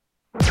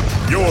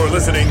You're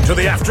listening to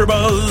the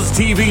AFTERBUZZ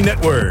TV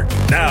network,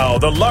 now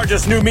the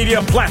largest new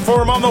media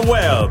platform on the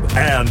web,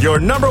 and your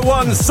number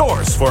one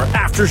source for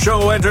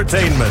after-show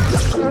entertainment.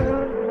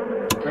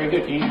 Very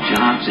good, Dean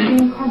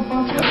Johnson.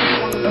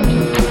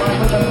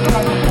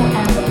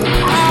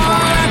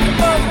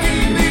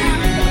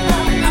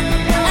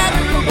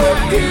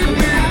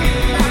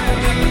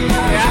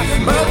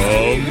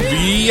 From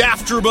the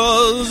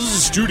AFTERBUZZ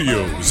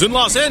Studios in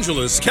Los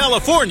Angeles,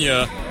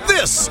 California,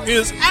 this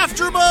is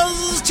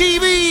AFTERBUZZ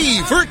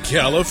TV for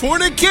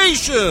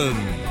Californication.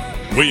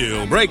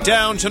 We'll break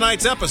down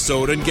tonight's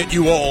episode and get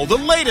you all the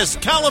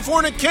latest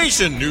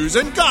Californication news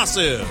and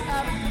gossip.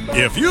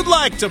 If you'd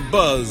like to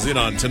buzz in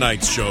on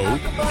tonight's show,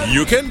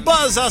 you can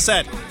buzz us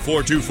at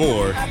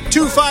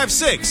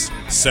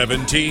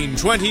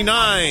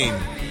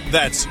 424-256-1729.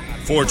 That's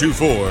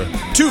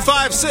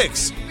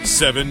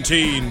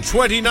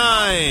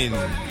 424-256-1729.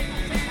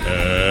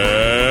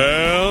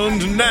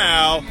 And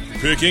now,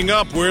 picking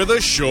up where the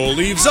show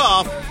leaves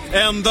off,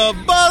 and the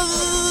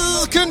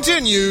buzz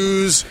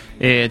continues.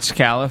 It's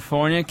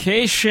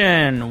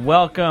Californication.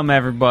 Welcome,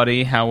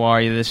 everybody. How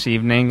are you this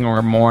evening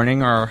or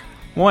morning or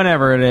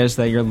whenever it is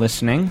that you're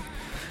listening?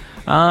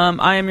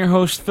 I am your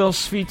host, Phil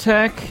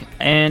Svitek,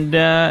 and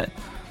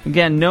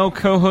again, no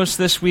co-host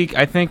this week.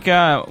 I think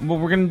what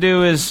we're going to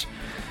do is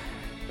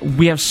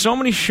we have so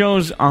many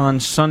shows on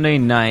Sunday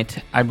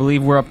night. I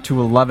believe we're up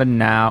to 11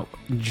 now,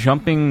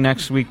 jumping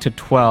next week to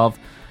 12.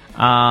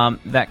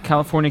 That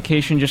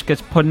Californication just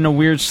gets put in a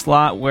weird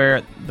slot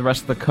where the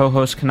rest of the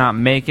co-hosts cannot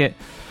make it.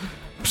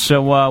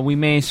 So we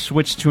may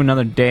switch to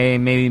another day,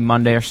 maybe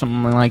Monday or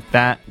something like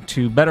that,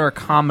 to better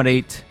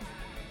accommodate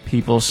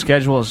people's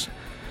schedules.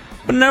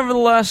 But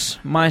nevertheless,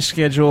 my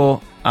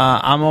schedule,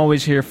 I'm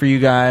always here for you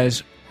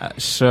guys.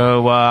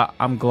 So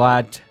I'm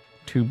glad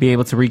to be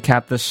able to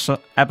recap this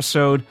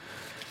episode.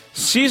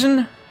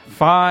 Season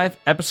 5,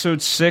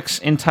 Episode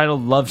 6,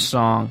 entitled Love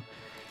Song.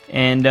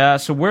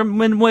 And so we're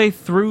midway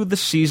through the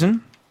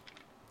season.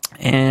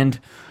 And,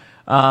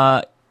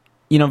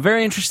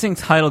 very interesting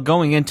title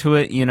going into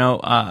it.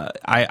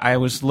 I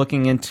was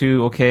looking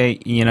into,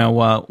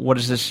 what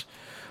is this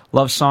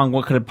love song?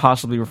 What could it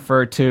possibly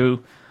refer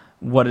to?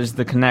 What is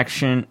the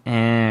connection?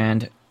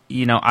 And,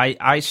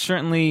 I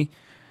certainly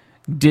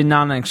did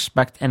not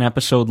expect an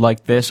episode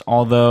like this,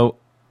 although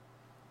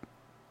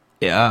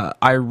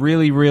I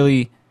really,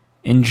 really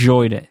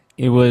enjoyed it.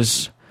 It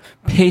was,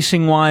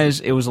 pacing-wise,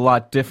 it was a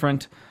lot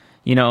different.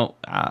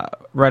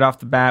 Right off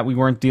the bat, we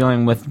weren't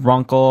dealing with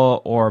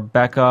Runkle or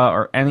Becca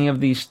or any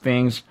of these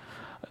things.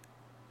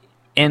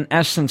 In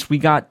essence, we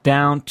got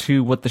down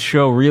to what the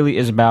show really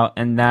is about,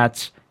 and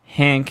that's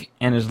Hank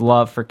and his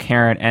love for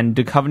Karen. And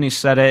Duchovny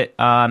said it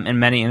in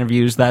many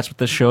interviews. That's what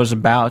the show is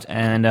about.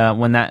 And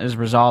when that is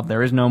resolved,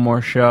 there is no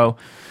more show.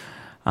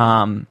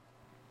 Tom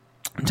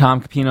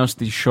Capinos,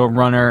 the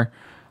showrunner,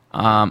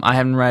 I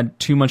haven't read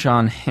too much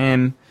on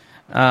him,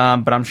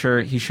 but I'm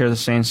sure he shares the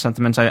same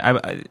sentiments.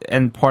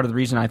 And part of the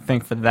reason I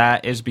think for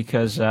that is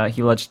because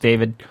he lets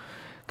David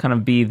kind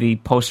of be the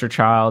poster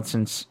child,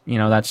 since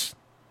that's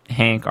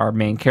Hank, our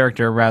main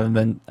character, rather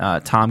than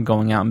Tom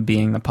going out and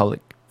being the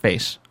public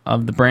face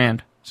of the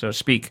brand, so to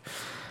speak.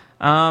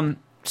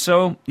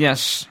 So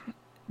yes,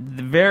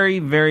 the very,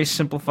 very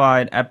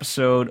simplified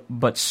episode,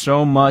 but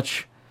so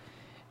much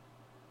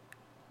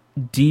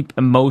deep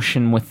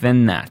emotion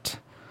within that.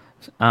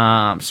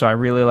 So I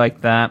really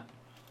like that.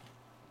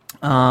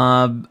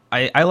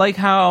 I like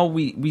how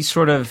we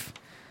sort of,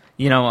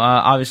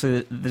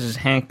 obviously this is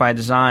Hank by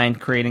design,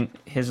 creating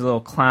his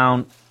little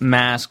clown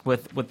mask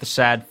with the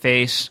sad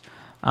face,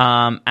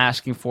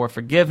 asking for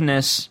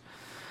forgiveness,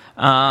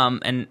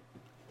 and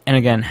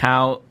again,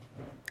 how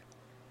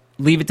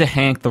leave it to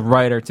Hank, the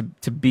writer,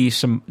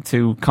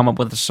 to come up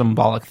with a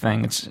symbolic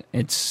thing.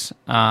 It's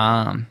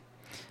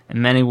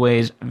in many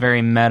ways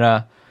very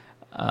meta.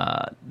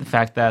 The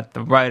fact that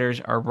the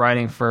writers are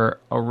writing for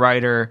a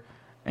writer,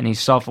 and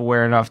he's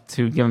self-aware enough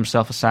to give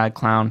himself a sad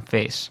clown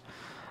face.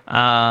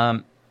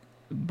 But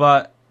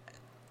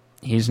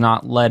he's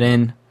not let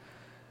in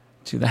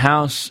to the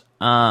house.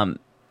 And,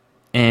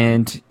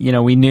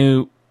 we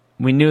knew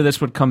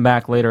this would come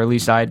back later, at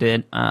least I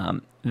did,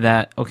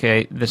 that,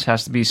 okay, this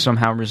has to be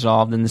somehow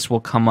resolved, and this will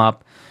come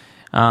up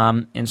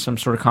in some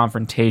sort of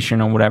confrontation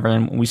or whatever,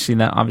 and we see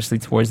that obviously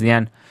towards the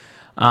end.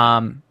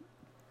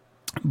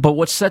 But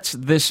what sets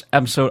this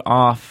episode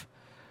off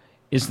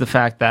is the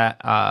fact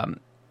that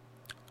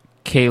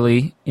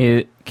Kaylee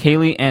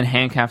and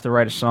Hank have to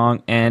write a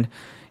song, and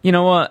you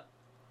know what?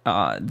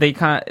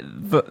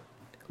 The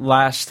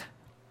last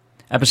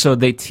episode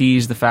they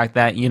teased the fact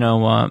that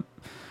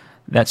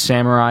that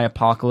Samurai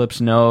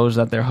Apocalypse knows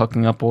that they're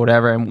hooking up or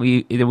whatever, and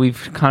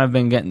we've kind of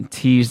been getting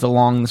teased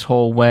along this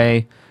whole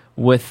way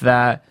with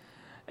that.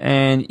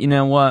 And you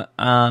know what?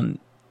 The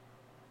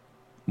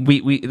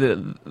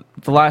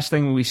last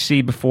thing we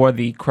see before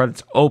the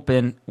credits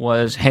open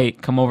was, "Hey,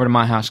 come over to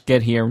my house.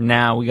 Get here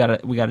now. We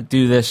gotta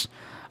do this."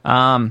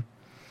 And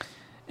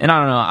I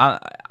don't know.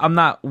 I'm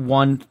not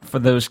one for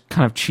those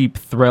kind of cheap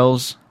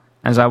thrills,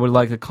 as I would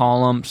like to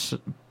call them.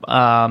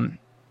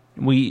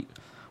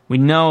 We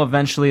know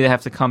eventually they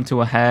have to come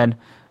to a head,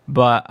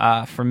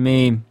 but for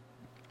me,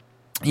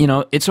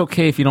 it's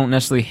okay if you don't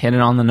necessarily hit it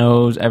on the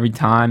nose every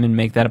time and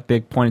make that a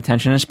big point of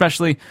tension.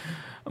 Especially,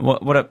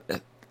 what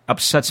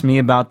upsets me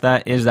about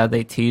that is that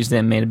they teased it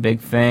and made a big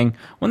thing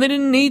when they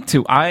didn't need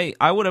to.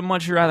 I would have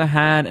much rather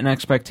had an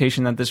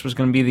expectation that this was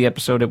going to be the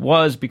episode it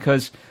was,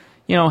 because,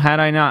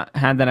 had I not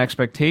had that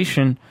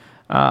expectation,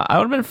 I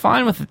would have been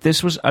fine with it.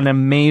 This was an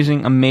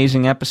amazing,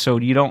 amazing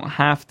episode. You don't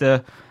have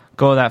to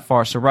go that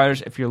far. So,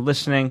 writers, if you're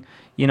listening,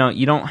 you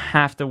don't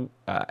have to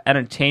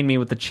entertain me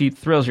with the cheap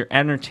thrills. You're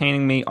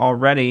entertaining me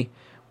already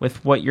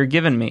with what you're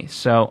giving me.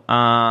 So,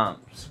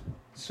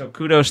 so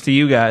kudos to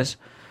you guys.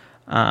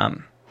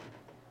 But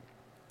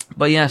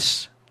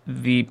yes,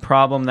 the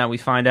problem that we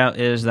find out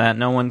is that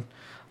no one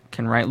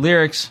can write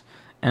lyrics,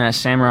 and as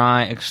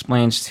Samurai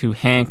explains to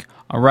Hank,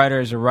 a writer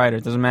is a writer.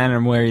 It doesn't matter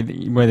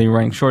whether you're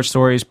writing short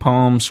stories,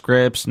 poems,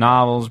 scripts,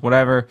 novels,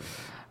 whatever.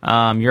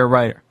 You're a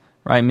writer.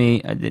 Write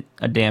me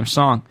a damn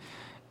song.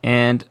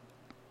 And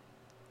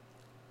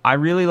I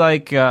really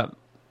like, them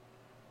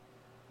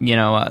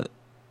meaning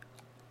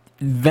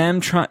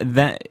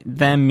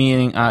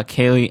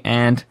Kaylee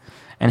and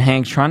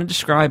Hank trying to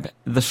describe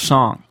the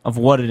song of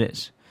what it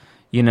is.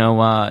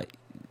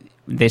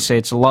 They say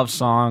it's a love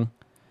song,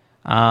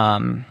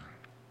 and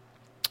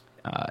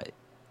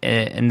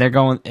they're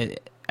going,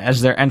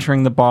 as they're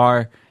entering the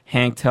bar,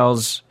 Hank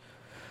tells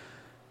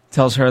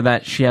her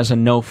that she has a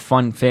no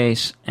fun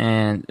face,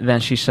 and then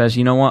she says,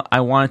 "You know what? I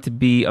want it to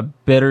be a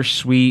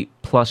bittersweet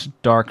plus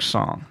dark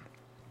song."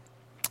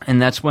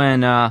 And that's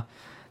when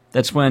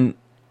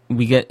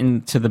we get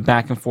into the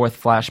back and forth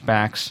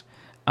flashbacks,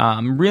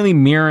 really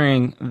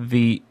mirroring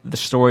the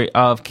story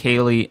of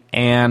Kaylee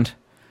and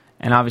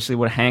obviously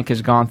what Hank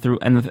has gone through,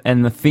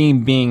 and the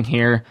theme being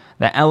here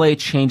that LA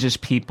changes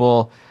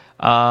people.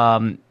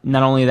 Not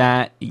only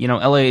that,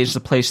 LA is the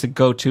place to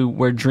go to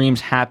where dreams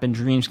happen,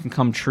 dreams can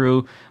come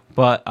true,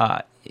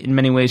 but in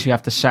many ways you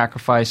have to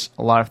sacrifice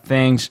a lot of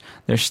things.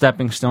 There's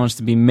stepping stones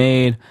to be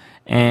made,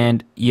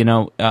 and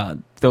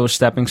those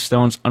stepping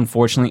stones,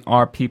 unfortunately,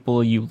 are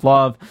people you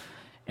love.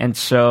 And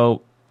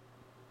so,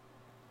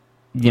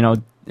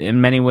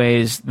 in many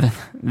ways,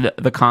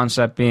 the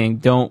concept being,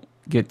 don't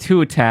get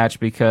too attached,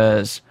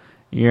 because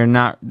they're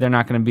not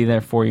going to be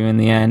there for you in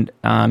the end.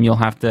 You'll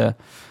have to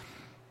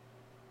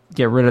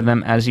get rid of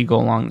them as you go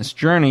along this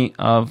journey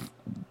of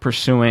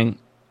pursuing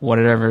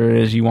whatever it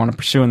is you want to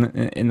pursue.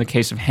 In the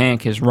case of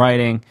Hank, his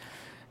writing,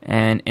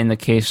 and in the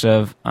case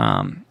of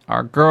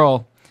our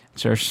girl,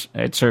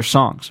 it's her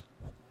songs.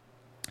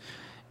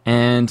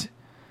 And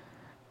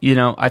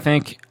I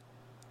think,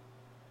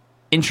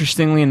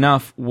 interestingly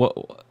enough,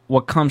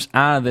 what comes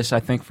out of this, I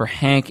think, for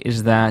Hank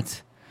is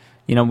that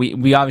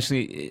we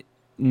obviously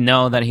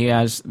know that he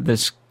has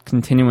this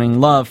continuing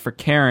love for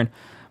Karen,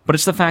 but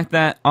it's the fact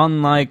that,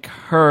 unlike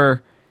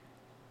her,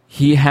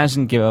 he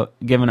hasn't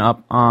given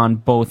up on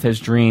both his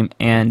dream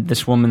and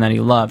this woman that he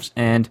loves.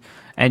 And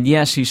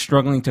yes, he's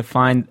struggling to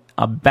find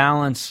a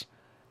balance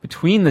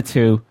between the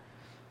two.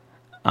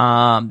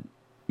 I'm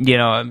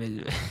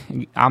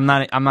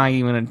not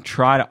even going to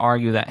try to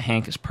argue that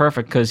Hank is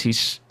perfect, because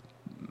he's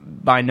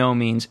by no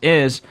means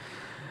is.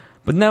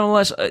 But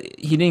nevertheless,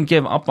 he didn't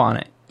give up on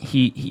it.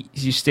 He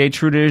stayed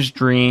true to his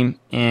dream,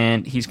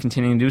 and he's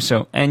continuing to do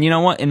so. And you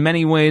know what? In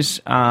many ways,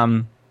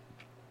 part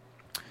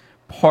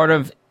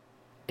of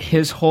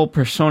his whole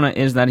persona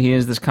is that he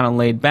is this kind of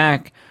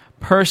laid-back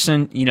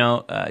person.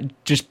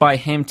 Just by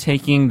him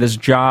taking this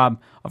job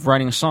of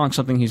writing a song,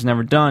 something he's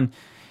never done,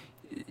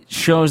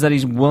 shows that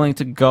he's willing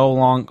to go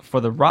along for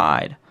the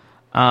ride.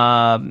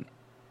 And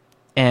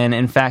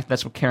in fact,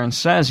 that's what Karen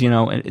says.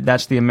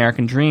 That's the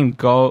American dream.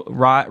 Go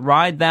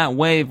ride that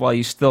wave while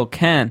you still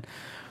can.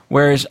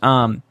 Whereas,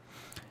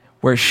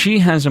 where she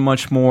has a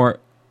much more,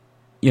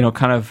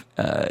 kind of,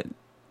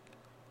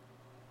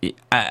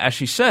 as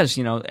she says,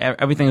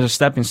 everything is a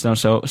stepping stone.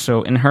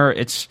 So in her,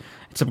 it's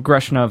a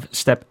progression of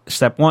step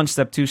 1,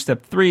 step 2,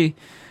 step 3,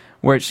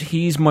 where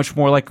he's much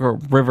more like a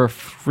river,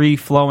 free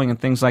flowing and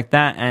things like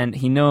that. And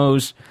he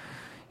knows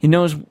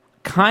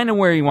kind of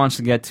where he wants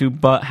to get to,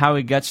 but how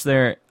he gets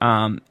there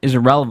is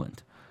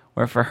irrelevant.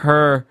 Where for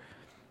her,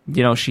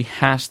 she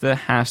has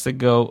to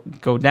go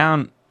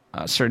down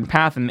a certain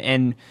path, and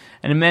in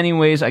many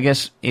ways, I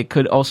guess it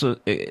could also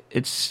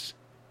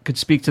could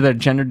speak to their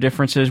gender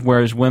differences.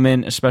 Whereas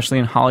women, especially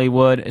in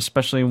Hollywood,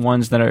 especially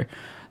ones that are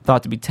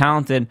thought to be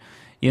talented,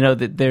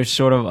 that there's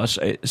sort of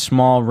a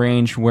small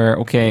range where,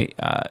 okay,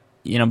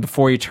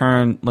 before you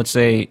turn, let's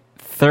say,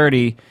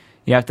 30,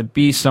 you have to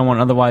be someone.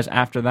 Otherwise,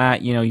 after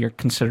that, you're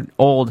considered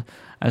old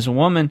as a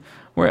woman.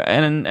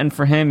 And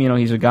for him,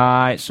 he's a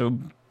guy, so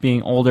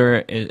being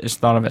older is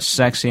thought of as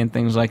sexy and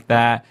things like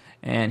that.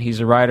 And he's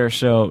a writer,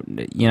 so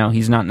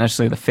he's not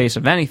necessarily the face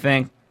of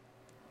anything.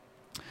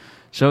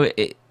 So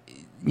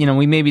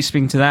we may be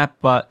speaking to that,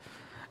 but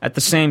at the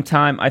same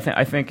time, I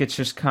think it's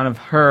just kind of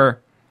her,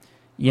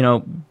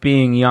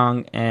 being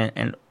young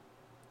and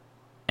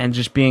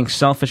just being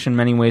selfish in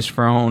many ways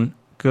for her own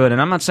good.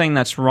 And I'm not saying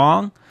that's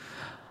wrong,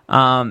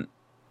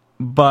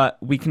 but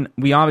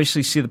we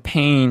obviously see the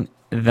pain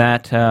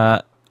that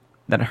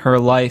her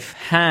life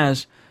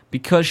has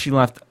because she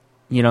left,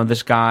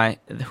 this guy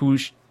who,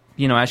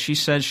 as she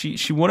said,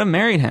 she would have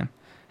married him.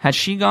 Had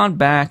she gone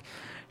back,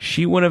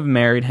 she would have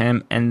married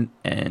him, and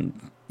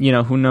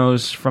who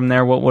knows from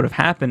there what would have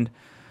happened.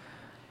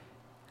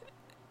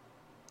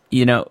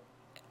 And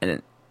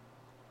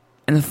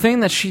the thing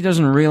that she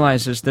doesn't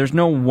realize is there's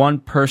no one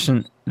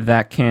person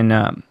that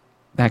can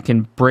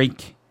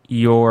break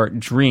your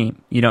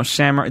dream.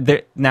 Samurai.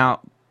 Now,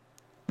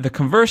 the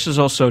converse is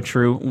also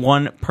true.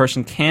 One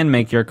person can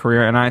make your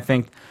career, and I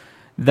think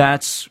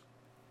that's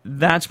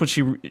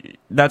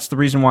the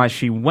reason why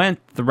she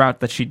went the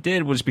route that she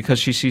did, was because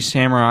she sees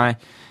Samurai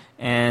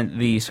and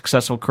the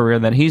successful career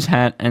that he's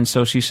had, and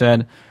so she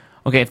said,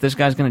 okay, if this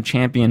guy's going to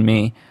champion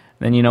me,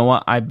 then you know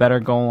what, I better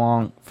go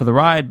along for the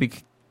ride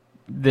because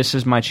this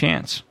is my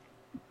chance.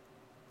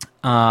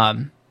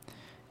 And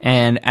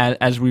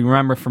as we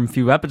remember from a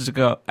few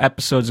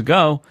episodes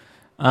ago,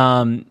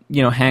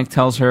 Hank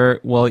tells her,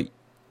 well,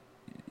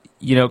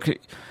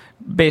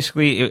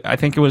 basically, I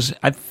think it was,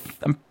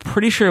 I'm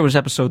pretty sure it was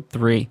episode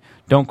 3.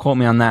 Don't quote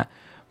me on that.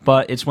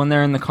 But it's when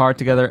they're in the car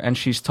together and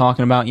she's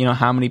talking about,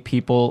 how many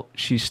people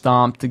she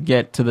stomped to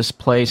get to this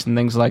place and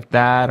things like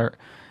that.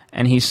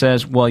 And he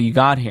says, well, you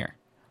got here.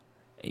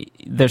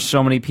 There's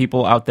so many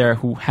people out there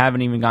who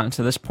haven't even gotten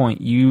to this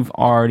point. You've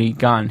already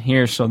gotten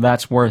here, so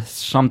that's worth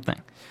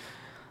something.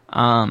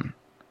 By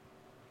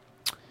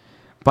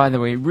the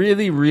way,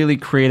 really, really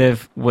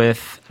creative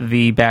with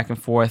the back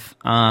and forth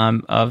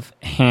of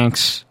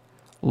Hank's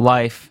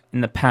life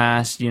in the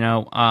past,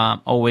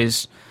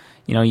 always,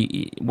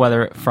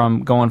 whether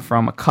from going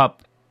from a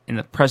cup in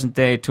the present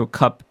day to a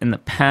cup in the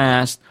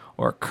past,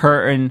 or a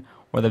curtain,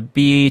 or the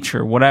beach,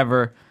 or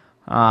whatever.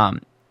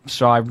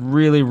 So I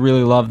really,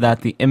 really love that.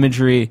 The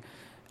imagery,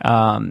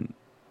 one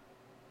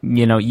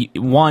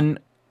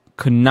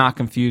could not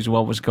confuse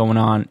what was going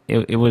on.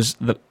 It was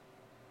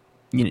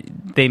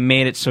they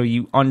made it so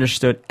you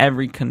understood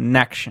every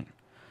connection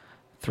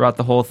throughout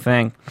the whole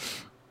thing.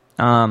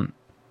 And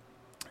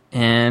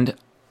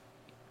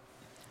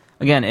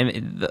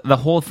again, the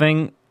whole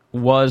thing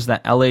was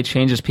that LA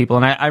changes people,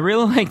 and I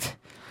really liked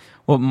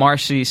what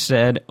Marcy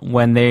said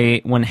when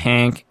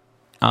Hank,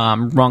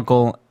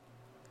 Runkle,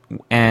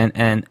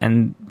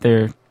 and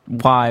their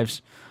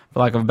wives, for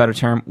lack of a better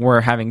term, were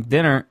having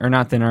dinner, or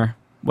not dinner,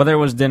 whether it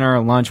was dinner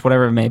or lunch,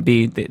 whatever it may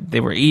be, they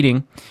were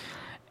eating,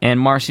 and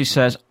Marcy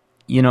says,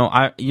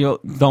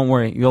 don't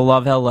worry, you'll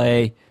love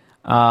LA.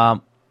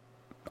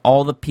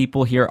 All the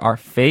people here are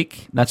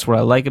fake. That's what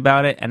I like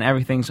about it, and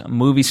everything's a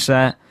movie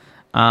set.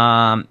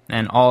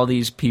 And all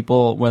these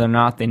people, whether or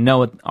not they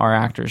know it, are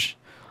actors.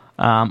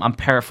 I'm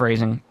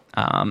paraphrasing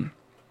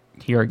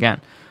here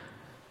again.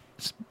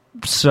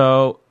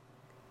 So,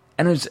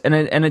 and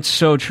it's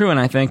so true. And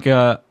I think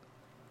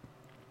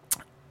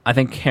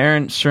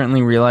Karen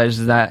certainly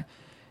realizes that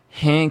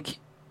Hank.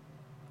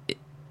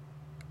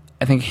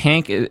 I think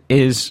Hank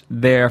is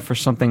there for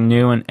something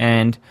new,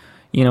 and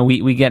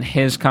we get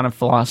his kind of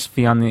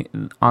philosophy on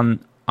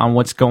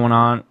what's going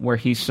on, where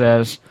he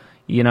says,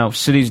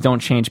 cities don't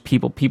change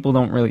people. People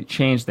don't really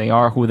change. They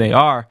are who they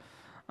are.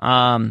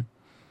 But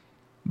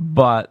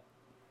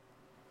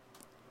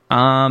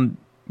I'm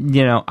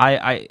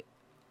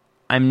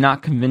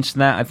not convinced of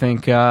that. I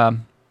think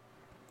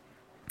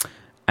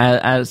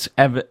as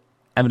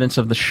evidence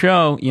of the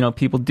show,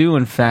 people do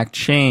in fact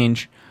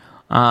change.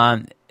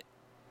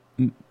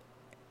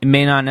 It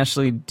may not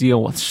necessarily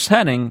deal with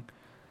setting,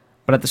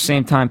 but at the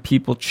same time,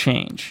 people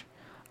change.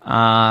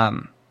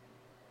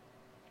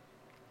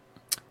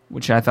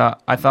 Which I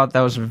thought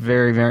that was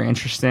very, very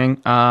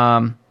interesting.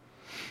 And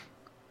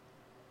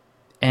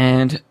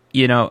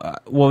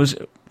what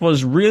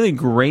was really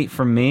great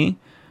for me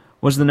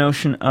was the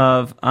notion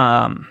of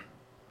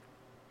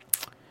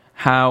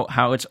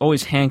how it's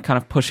always Hank kind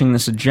of pushing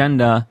this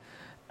agenda,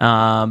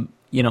 on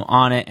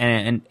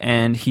it,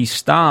 and he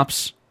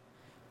stops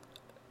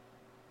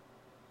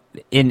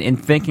in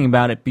thinking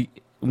about it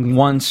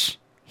once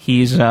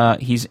he's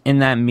in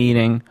that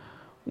meeting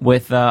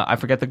with I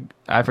forget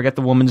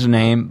the woman's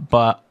name,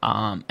 but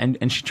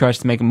and she tries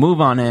to make a move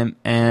on him,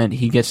 and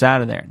he gets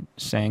out of there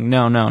saying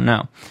no,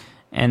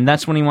 and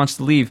that's when he wants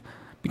to leave,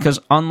 because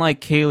unlike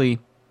Kaylee,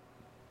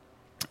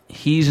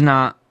 he's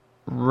not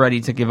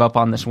ready to give up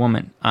on this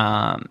woman.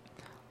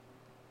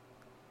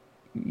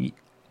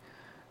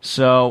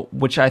 So,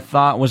 which I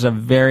thought was a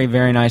very,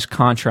 very nice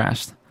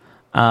contrast.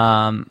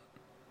 And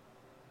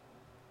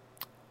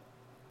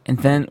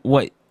then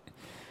what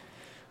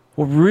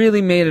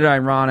really made it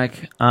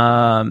ironic,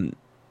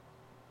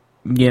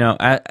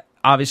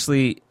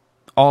 obviously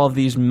all of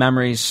these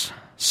memories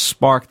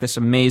spark this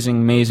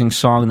amazing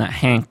song that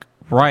Hank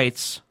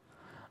writes,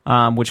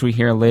 which we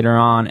hear later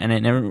on,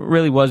 and it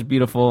really was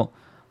beautiful.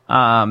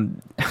 I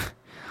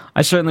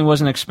certainly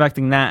wasn't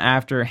expecting that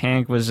after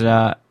Hank was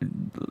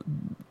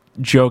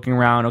joking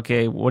around,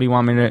 okay, what do you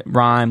want me to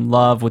rhyme?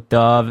 Love with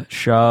dove,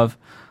 shove.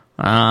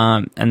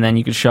 And then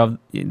you could shove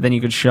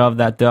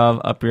that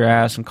dove up your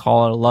ass and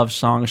call it a love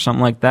song or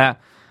something like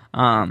that.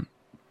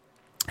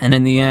 And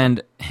in the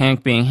end,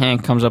 Hank being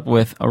Hank comes up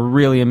with a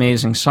really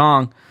amazing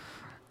song.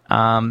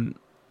 And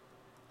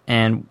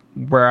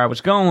where I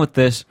was going with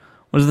this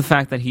was the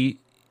fact that he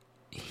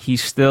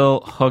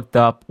still hooked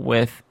up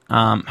with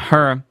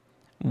her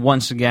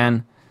once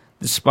again,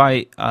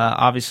 despite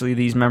obviously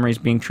these memories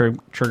being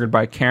triggered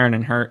by Karen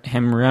and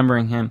him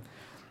remembering him.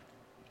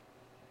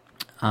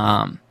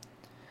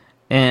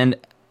 And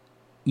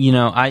you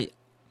know, I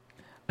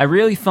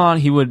really thought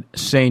he would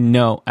say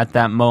no at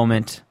that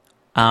moment.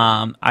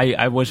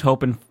 I was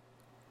hoping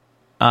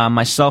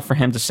myself for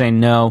him to say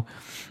no,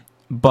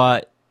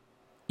 but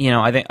you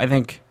know, I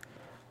think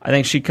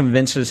she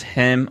convinces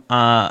him.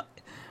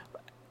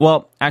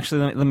 Well,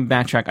 actually, let me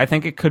backtrack. I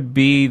think it could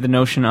be the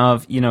notion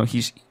of, you know,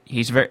 he's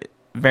very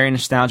very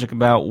nostalgic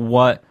about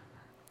what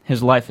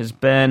his life has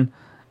been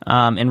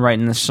in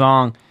writing the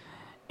song.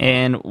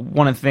 And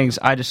one of the things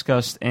I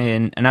discussed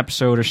in an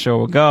episode or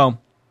so ago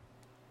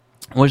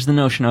was the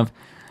notion of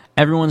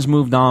everyone's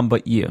moved on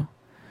but you.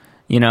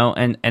 You know,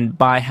 and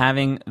by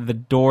having the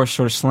door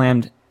sort of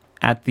slammed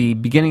at the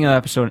beginning of the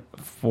episode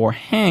for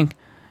Hank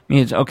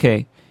means,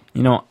 okay,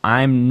 you know,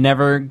 I'm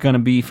never going to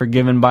be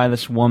forgiven by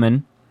this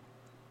woman,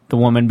 the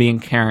woman being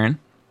Karen.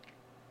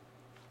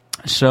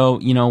 So,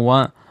 you know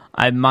what?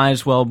 I might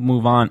as well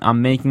move on.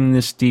 I'm making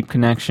this deep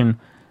connection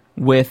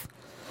with,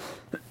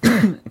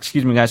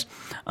 excuse me, guys,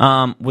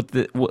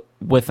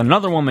 with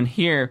another woman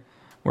here.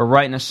 We're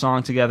writing a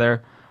song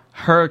together.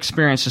 Her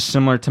experience is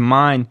similar to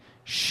mine.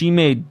 She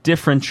made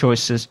different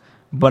choices,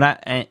 but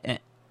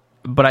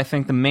I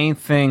think the main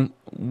thing,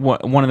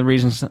 one of the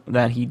reasons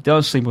that he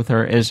does sleep with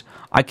her is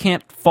I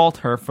can't fault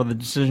her for the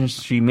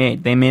decisions she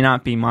made. They may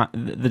not be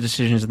the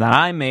decisions that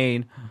I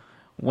made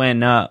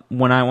when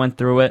I went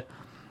through it,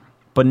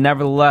 but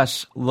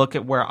nevertheless, look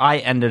at where I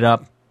ended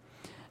up,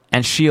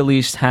 and she at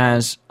least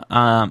has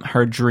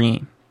her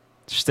dream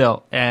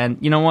still. And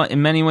you know what?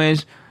 In many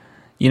ways,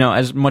 you know,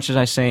 as much as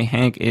I say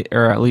Hank,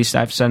 or at least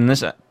I've said in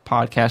this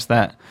podcast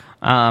that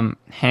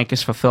Hank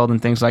is fulfilled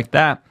and things like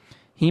that,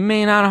 he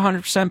may not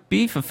 100%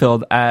 be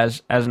fulfilled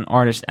as an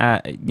artist,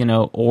 you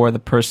know, or the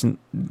person,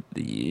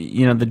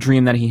 you know, the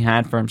dream that he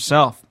had for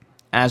himself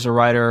as a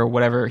writer or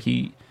whatever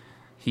he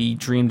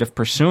dreamed of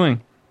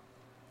pursuing,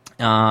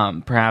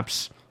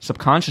 perhaps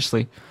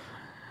subconsciously.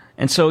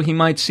 And so he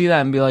might see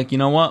that and be like, you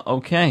know what,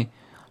 okay,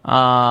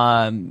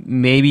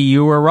 maybe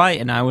you were right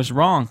and I was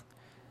wrong.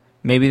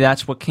 Maybe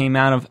that's what came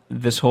out of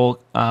this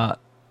whole, you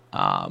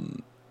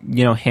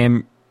know,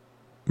 him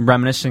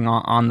reminiscing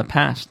on the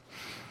past.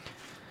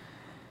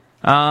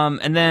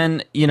 And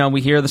then, you know,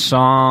 we hear the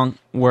song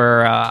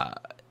where,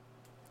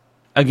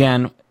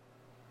 again,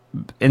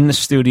 in the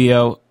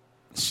studio,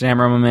 Sam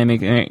Roma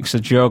makes a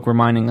joke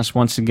reminding us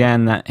once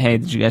again that, hey,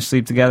 did you guys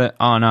sleep together?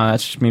 Oh, no,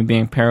 that's just me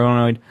being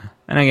paranoid.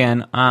 And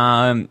again,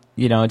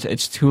 you know,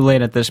 it's too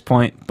late at this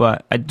point,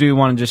 but I do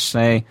want to just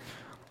say,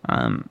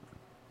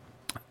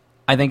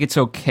 I think it's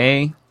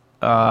okay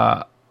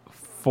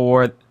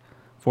for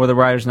the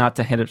writers not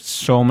to hit it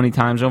so many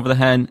times over the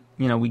head.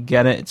 You know, we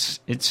get it.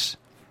 It's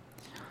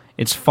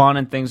fun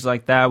and things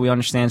like that. We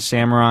understand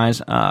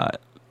Samurai's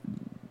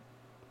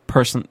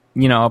person,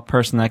 you know, a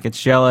person that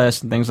gets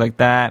jealous and things like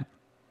that,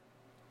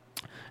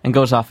 and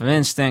goes off of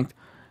instinct.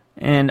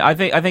 And I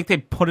think they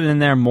put it in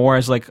there more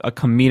as like a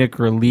comedic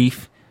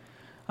relief,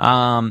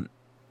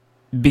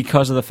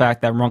 because of the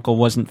fact that Runkle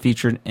wasn't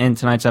featured in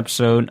tonight's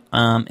episode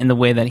in the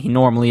way that he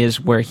normally is,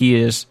 where he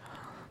is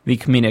the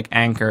comedic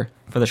anchor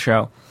for the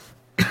show.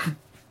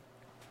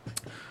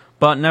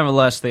 But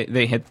nevertheless,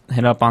 they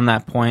hit up on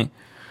that point,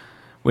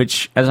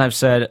 which, as I've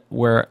said,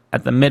 we're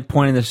at the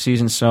midpoint of the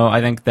season, so I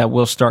think that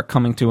will start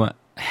coming to a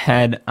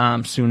head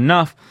soon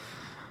enough.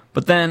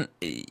 But then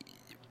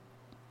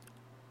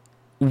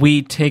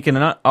we take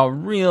a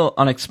real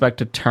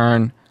unexpected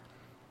turn,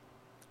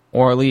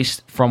 or at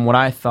least from what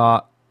I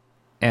thought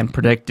and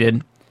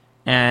predicted,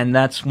 and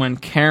that's when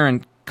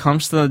Karen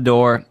comes to the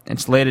door.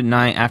 It's late at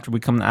night after we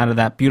come out of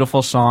that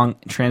beautiful song,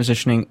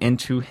 transitioning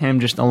into him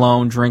just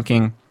alone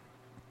drinking,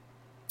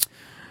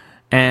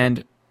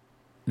 and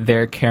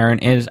there Karen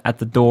is at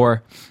the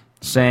door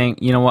saying,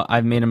 you know what,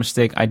 I've made a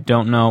mistake. I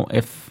don't know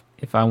if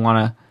I want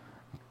to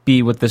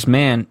be with this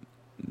man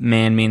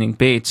meaning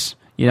Bates,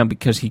 you know,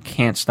 because he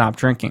can't stop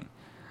drinking.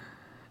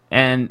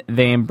 And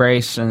they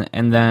embrace,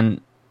 and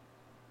then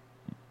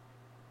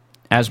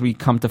as we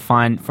come to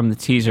find from the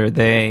teaser,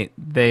 they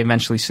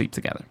eventually sleep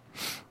together.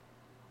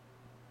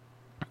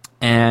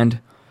 And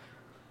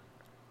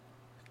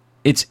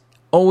it's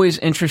always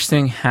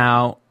interesting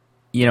how,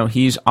 you know,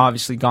 he's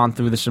obviously gone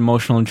through this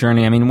emotional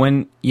journey. I mean,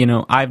 when, you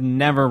know, I've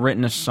never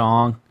written a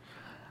song,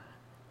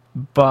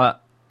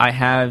 but I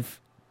have,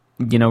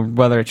 you know,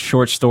 whether it's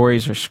short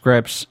stories or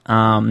scripts,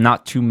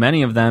 not too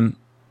many of them,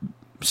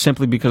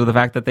 simply because of the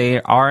fact that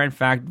they are, in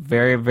fact,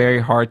 very, very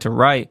hard to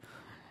write.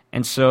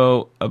 And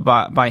so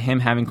by him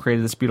having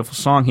created this beautiful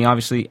song, he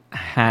obviously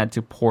had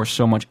to pour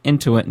so much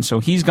into it. And so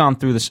he's gone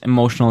through this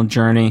emotional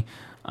journey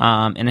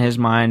in his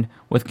mind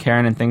with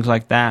Karen and things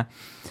like that.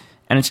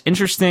 And it's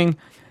interesting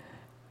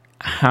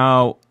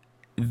how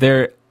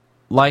their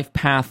life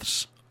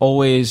paths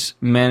always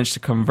managed to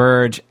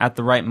converge at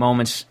the right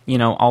moments. You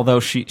know, although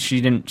she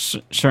didn't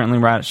certainly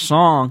write a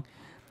song,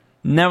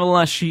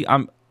 nevertheless, she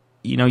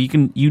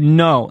you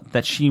know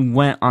that she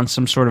went on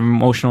some sort of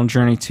emotional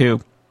journey too.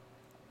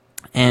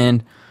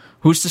 And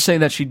who's to say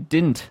that she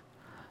didn't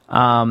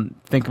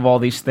think of all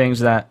these things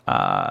that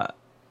that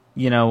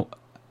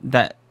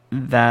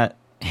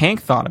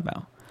Hank thought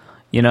about,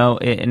 you know,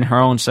 in her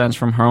own sense,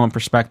 from her own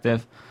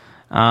perspective.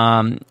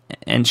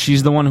 And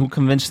she's the one who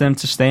convinced them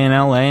to stay in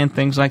LA and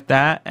things like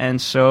that.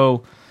 And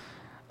so,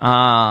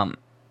 now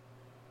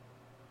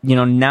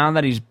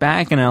that he's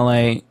back in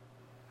LA,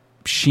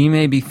 she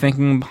may be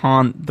thinking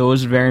upon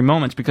those very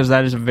moments, because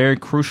that is a very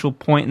crucial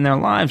point in their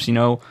lives. You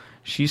know,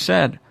 she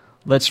said,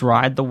 let's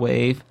ride the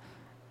wave.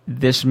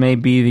 This may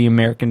be the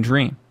American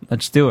dream.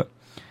 Let's do it.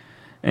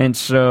 And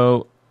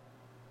so,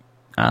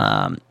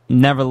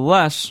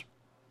 nevertheless,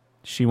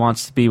 she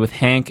wants to be with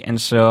Hank,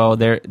 and so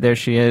there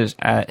she is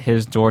at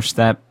his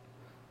doorstep.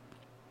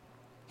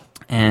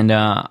 And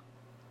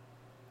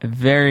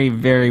very,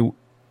 very,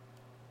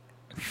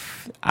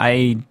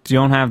 I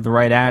don't have the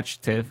right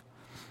adjective,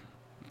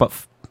 but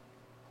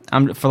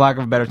for lack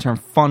of a better term,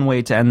 fun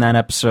way to end that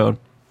episode.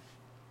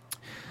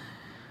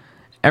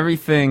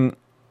 Everything,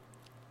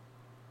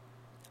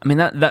 I mean,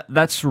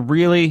 that's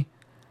really,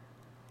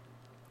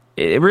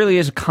 it really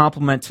is a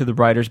compliment to the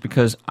writers,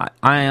 because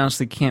I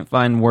honestly can't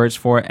find words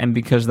for it, and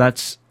because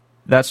that's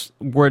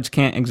words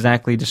can't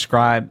exactly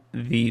describe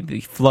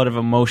the flood of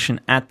emotion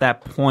at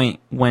that point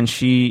when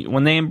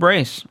they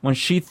embrace, when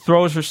she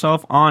throws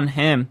herself on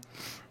him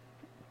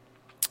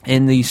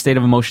in the state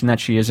of emotion that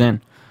she is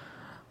in.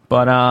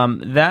 But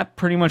that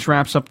pretty much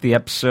wraps up the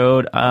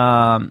episode.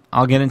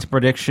 I'll get into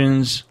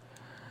predictions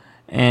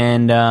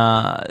and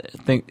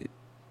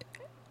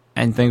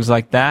things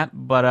like that.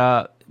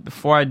 But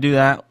before I do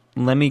that,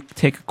 let me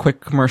take a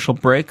quick commercial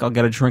break. I'll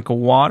get a drink of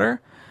water,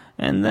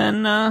 and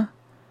then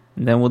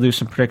we'll do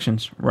some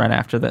predictions right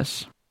after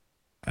this.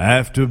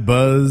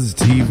 AfterBuzz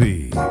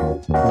TV.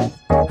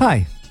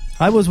 Hi,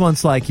 I was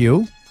once like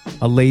you,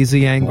 a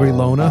lazy, angry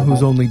loner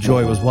whose only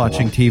joy was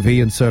watching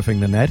TV and surfing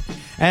the net.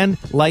 And,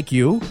 like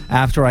you,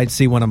 after I'd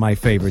see one of my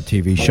favorite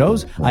TV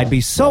shows, I'd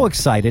be so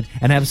excited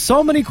and have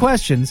so many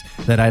questions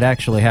that I'd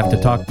actually have to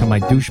talk to my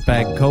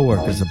douchebag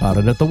coworkers about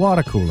it at the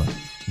water cooler.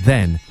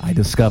 Then I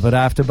discovered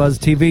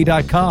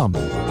AfterBuzzTV.com.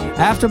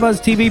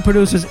 AfterBuzz TV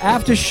produces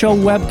after-show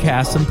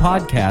webcasts and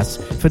podcasts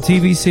for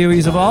TV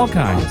series of all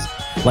kinds,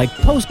 like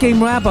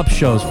post-game wrap-up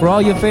shows for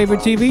all your favorite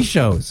TV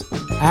shows.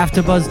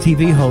 AfterBuzz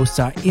TV hosts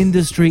are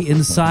industry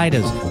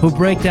insiders who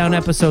break down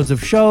episodes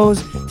of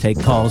shows, take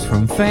calls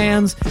from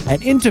fans,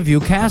 and interview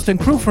cast and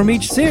crew from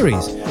each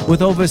series,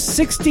 with over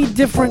 60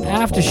 different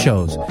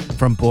after-shows,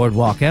 from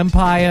Boardwalk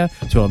Empire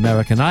to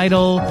American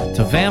Idol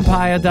to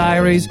Vampire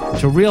Diaries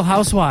to Real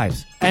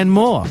Housewives, and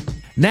more.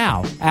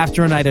 Now,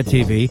 after a night of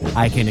TV,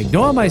 I can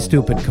ignore my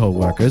stupid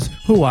coworkers,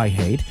 who I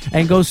hate,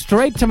 and go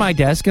straight to my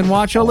desk and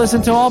watch or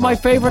listen to all my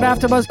favorite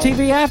AfterBuzz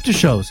TV after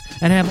shows,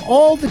 and have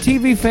all the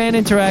TV fan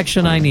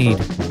interaction I need.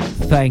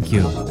 Thank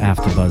you,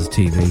 AfterBuzz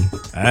TV.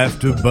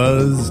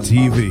 AfterBuzz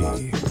TV.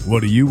 What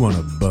do you want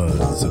to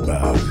buzz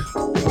about?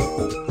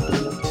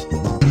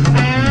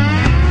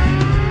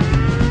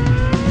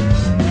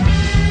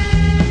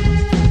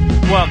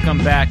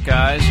 Welcome back,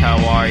 guys. How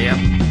are you?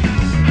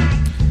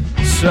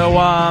 So,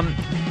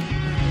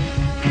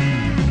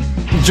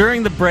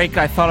 during the break,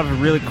 I thought of a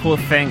really cool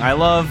thing. I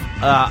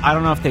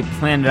don't know if they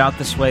planned it out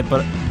this way,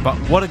 but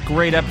what a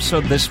great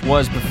episode this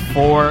was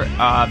before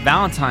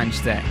Valentine's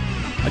Day.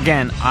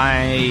 Again,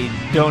 I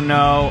don't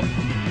know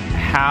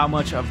how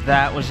much of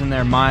that was in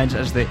their minds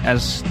as the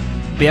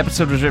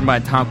episode was written by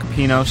Tom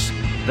Capinos,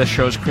 the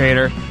show's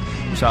creator.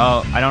 So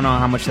I don't know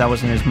how much that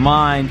was in his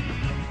mind,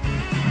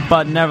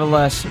 but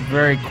nevertheless,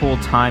 very cool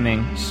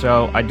timing.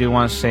 So I do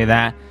want to say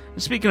that.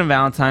 Speaking of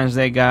Valentine's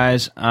Day,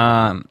 guys,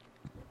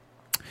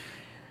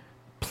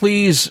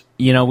 please,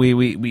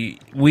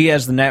 we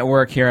as the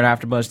network here at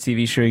AfterBuzz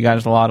TV show you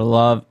guys a lot of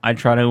love. I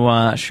try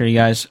to show you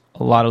guys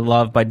a lot of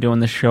love by doing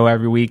the show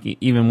every week,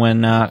 even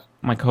when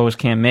my co-hosts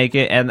can't make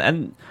it.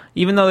 And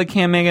even though they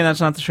can't make it,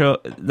 that's not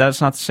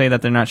to say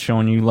that they're not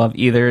showing you love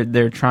either.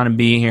 They're trying to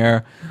be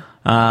here.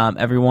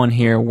 Everyone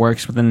here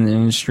works within the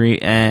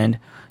industry, and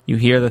you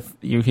hear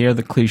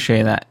the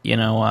cliche that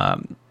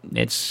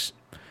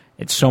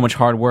it's so much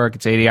hard work.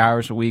 It's 80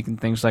 hours a week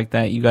and things like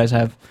that. You guys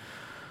have,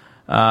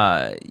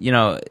 that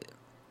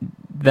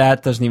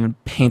doesn't even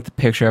paint the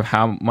picture of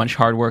how much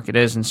hard work it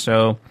is. And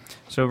so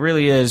it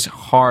really is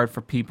hard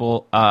for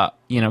people,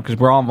 because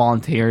we're all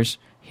volunteers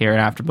here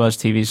at AfterBuzz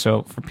TV.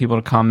 So for people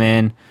to come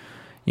in,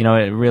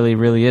 it really,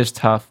 really is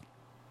tough.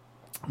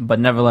 But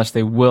nevertheless,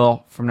 they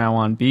will from now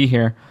on be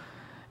here.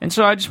 And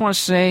so I just want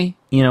to say,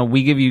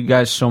 we give you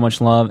guys so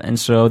much love. And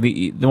so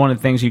the one of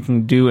the things you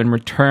can do in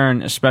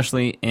return,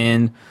 especially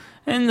in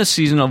the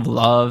season of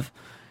love,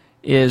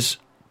 is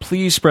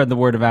please spread the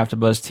word of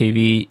AfterBuzz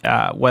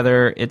TV,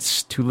 whether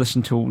it's to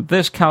listen to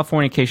this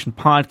Californication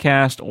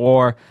podcast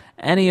or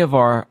any of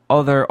our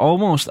other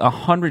almost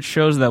 100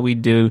 shows that we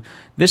do.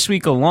 This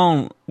week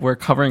alone, we're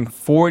covering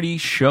 40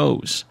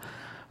 shows.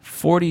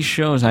 40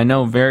 shows, I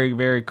know, very,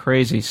 very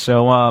crazy.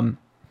 So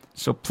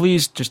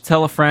please just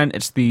tell a friend.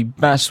 It's the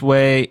best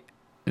way,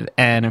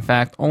 and in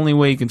fact, only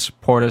way you can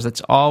support us.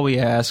 That's all we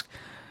ask.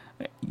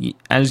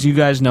 As you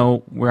guys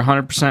know, we're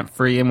 100%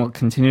 free, and we'll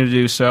continue to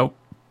do so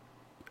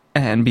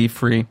and be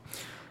free.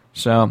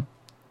 So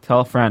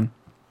tell a friend.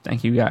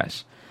 Thank you,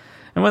 guys.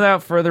 And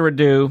without further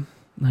ado,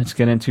 let's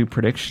get into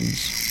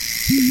predictions.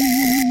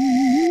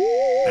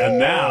 And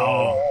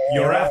now,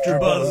 your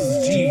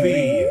AfterBuzz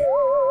TV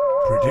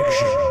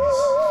predictions.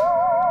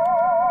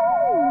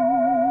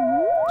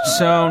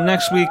 So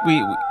next week we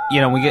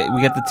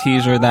get the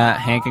teaser that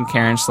Hank and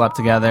Karen slept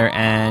together,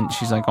 and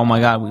she's like, "Oh my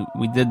God,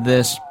 we did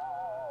this."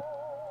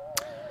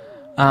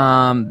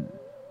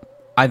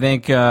 I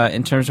think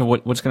in terms of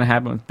what's going to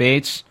happen with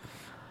Bates,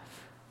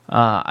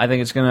 I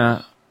think it's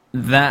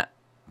that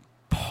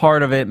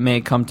part of it may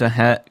come to a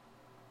head.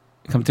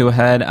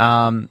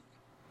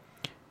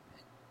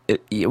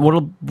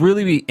 What'll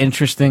really be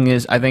interesting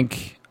is I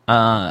think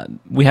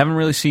we haven't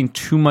really seen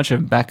too much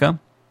of Becca,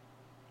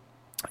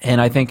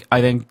 and I think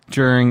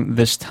during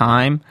this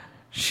time,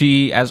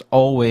 she, as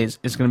always,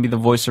 is going to be the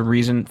voice of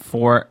reason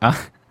for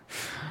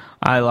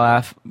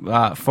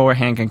for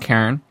Hank and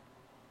Karen.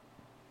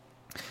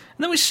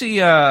 And then we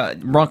see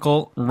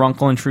Runkle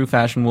in true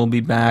fashion will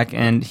be back,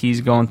 and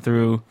he's going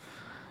through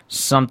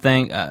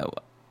something.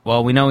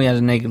 Well, we know he has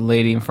a naked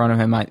lady in front of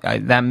him.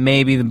 That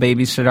may be the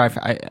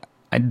babysitter.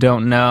 I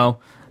don't know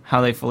how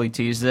they fully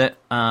teased it.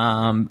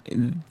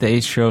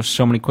 They show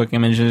so many quick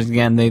images.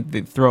 Again, they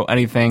throw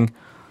anything.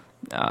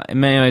 In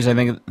many ways, I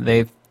think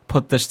they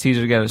put this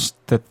teaser together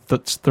to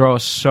throw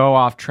us so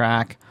off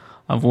track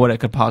of what it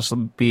could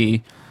possibly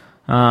be.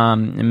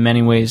 In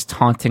many ways,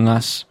 taunting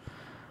us.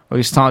 Well,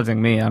 he's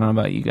taunting me. I don't know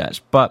about you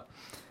guys. But,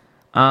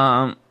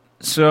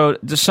 so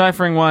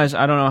deciphering-wise,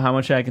 I don't know how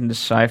much I can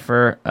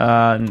decipher.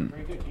 But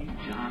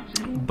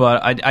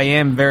I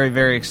am very,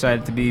 very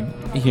excited to be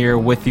here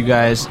with you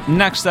guys.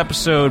 Next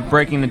episode,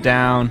 breaking it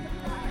down.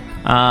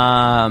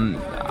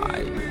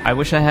 I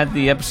wish I had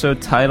the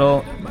episode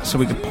title so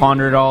we could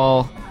ponder it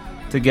all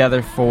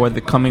together for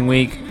the coming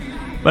week.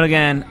 But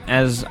again,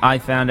 as I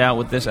found out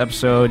with this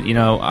episode,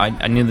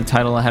 I knew the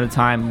title ahead of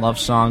time, Love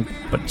Song,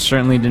 but it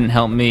certainly didn't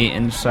help me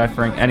in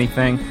deciphering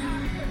anything.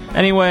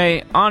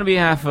 Anyway, on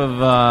behalf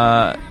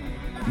of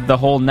the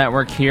whole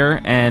network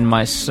here and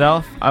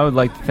myself, I would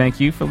like to thank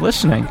you for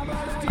listening.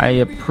 I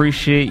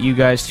appreciate you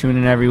guys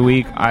tuning in every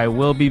week. I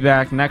will be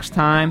back next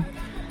time,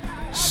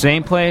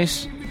 same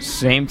place,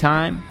 same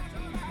time,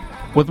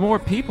 with more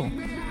people.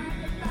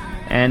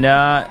 And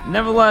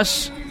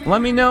nevertheless, let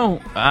me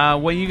know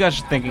what you guys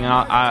are thinking.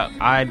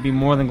 I'd be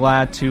more than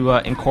glad to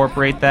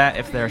incorporate that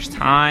if there's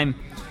time.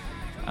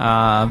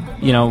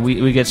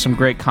 We get some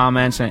great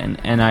comments,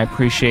 and I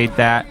appreciate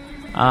that.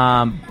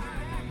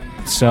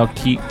 So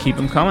keep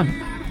them coming.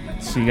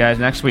 See you guys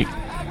next week.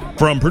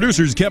 From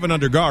producers Kevin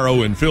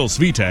Undergaro and Phil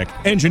Svitek,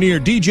 engineer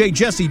DJ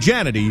Jesse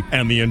Janity,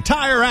 and the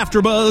entire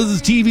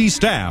AfterBuzz TV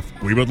staff,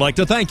 we would like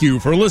to thank you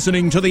for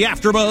listening to the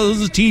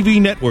AfterBuzz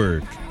TV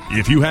network.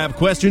 If you have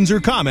questions or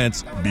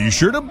comments, be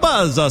sure to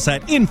buzz us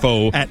at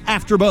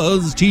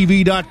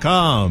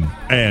info@AfterBuzzTV.com.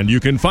 And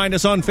you can find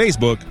us on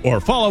Facebook or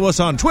follow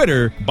us on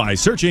Twitter by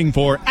searching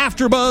for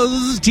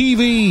AfterBuzz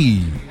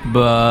TV.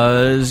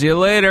 Buzz you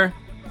later.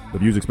 The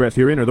views expressed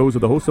herein are those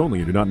of the hosts only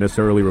and do not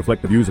necessarily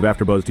reflect the views of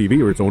AfterBuzz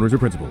TV or its owners or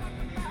principals.